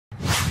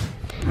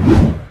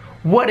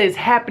What is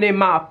happening,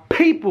 my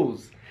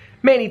peoples?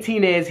 Manny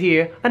Tinez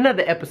here,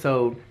 another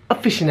episode of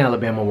Fishing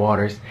Alabama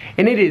Waters,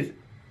 and it is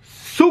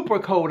super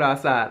cold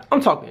outside.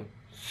 I'm talking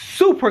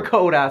super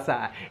cold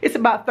outside. It's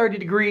about 30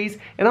 degrees,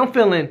 and I'm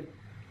feeling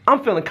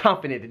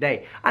confident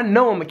today. I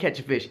know I'm gonna catch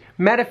a fish.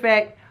 Matter of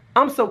fact,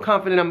 I'm so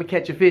confident I'm gonna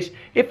catch a fish.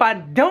 If I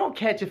don't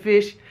catch a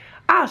fish,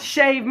 I'll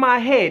shave my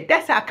head.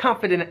 That's how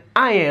confident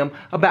I am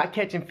about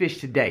catching fish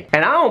today.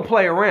 And I don't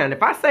play around.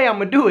 If I say I'm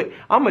gonna do it,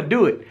 I'm gonna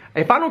do it.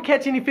 If I don't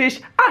catch any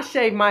fish, I'll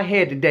shave my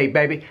head today,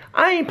 baby.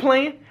 I ain't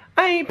playing.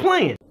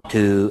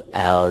 2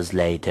 hours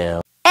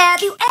later.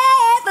 Have you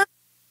ever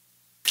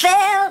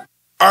felt?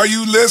 Are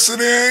you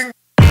listening?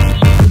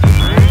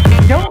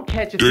 Don't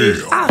catch a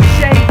fish, Damn. I'll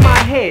shave my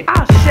head.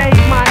 I'll shave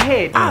my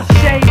head. I'll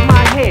shave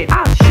my head.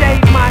 I'll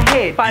shave my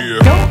head. If I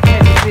don't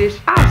catch a fish,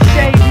 I'll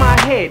shave my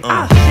head.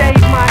 I'll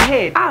shave my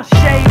head. I'll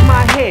shave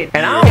my head.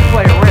 And I don't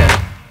play around.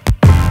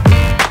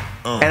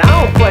 And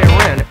I don't play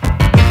around.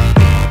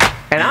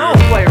 And I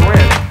don't play around.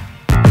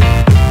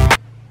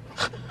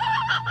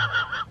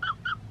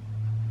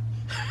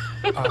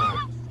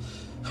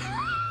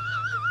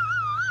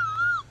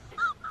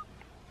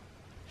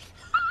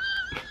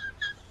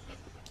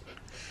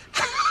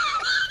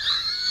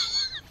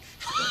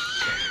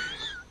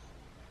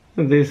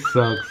 This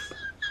sucks.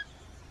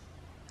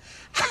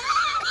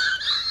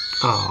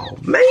 Oh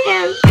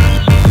man.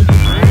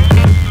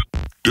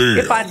 Damn.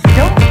 If I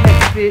don't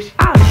catch fish,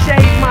 I'll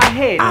shave my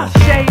head. I'll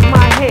shave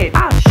my head.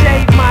 I'll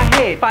shave my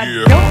head. If I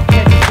don't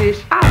catch fish,